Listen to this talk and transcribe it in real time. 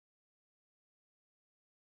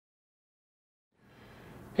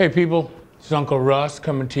Hey people, it's Uncle Russ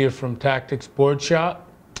coming to you from Tactics Boardshop.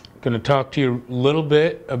 Going to talk to you a little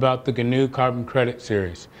bit about the GNU Carbon Credit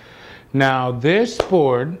Series. Now this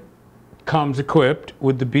board comes equipped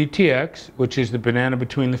with the BTX, which is the banana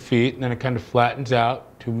between the feet, and then it kind of flattens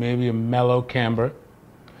out to maybe a mellow camber,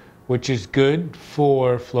 which is good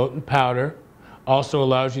for floating powder. Also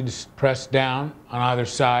allows you to press down on either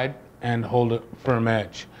side and hold a firm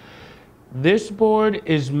edge. This board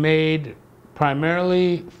is made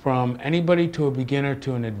primarily from anybody to a beginner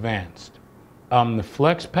to an advanced. The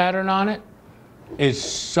flex pattern on it is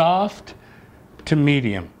soft to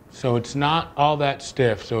medium, so it's not all that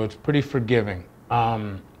stiff, so it's pretty forgiving.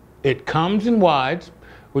 It comes in wides,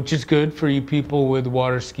 which is good for you people with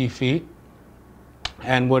water ski feet.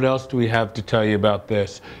 And what else do we have to tell you about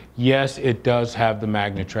this? Yes, it does have the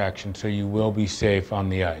magnet traction, so you will be safe on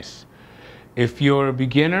the ice. If you're a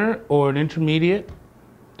beginner or an intermediate,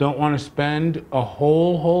 don't want to spend a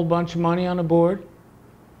whole bunch of money on a board,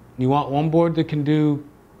 you want one board that can do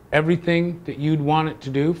everything that you'd want it to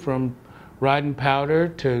do, from riding powder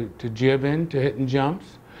to jibbing to hitting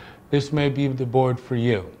jumps, this may be the board for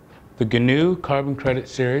you. The GNU Carbon Credit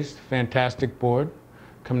Series, fantastic board,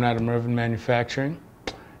 coming out of Mervin Manufacturing.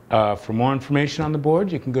 For more information on the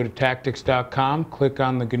board, you can go to tactics.com, click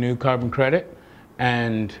on the GNU Carbon Credit,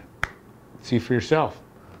 and see for yourself.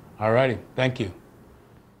 Alrighty, thank you.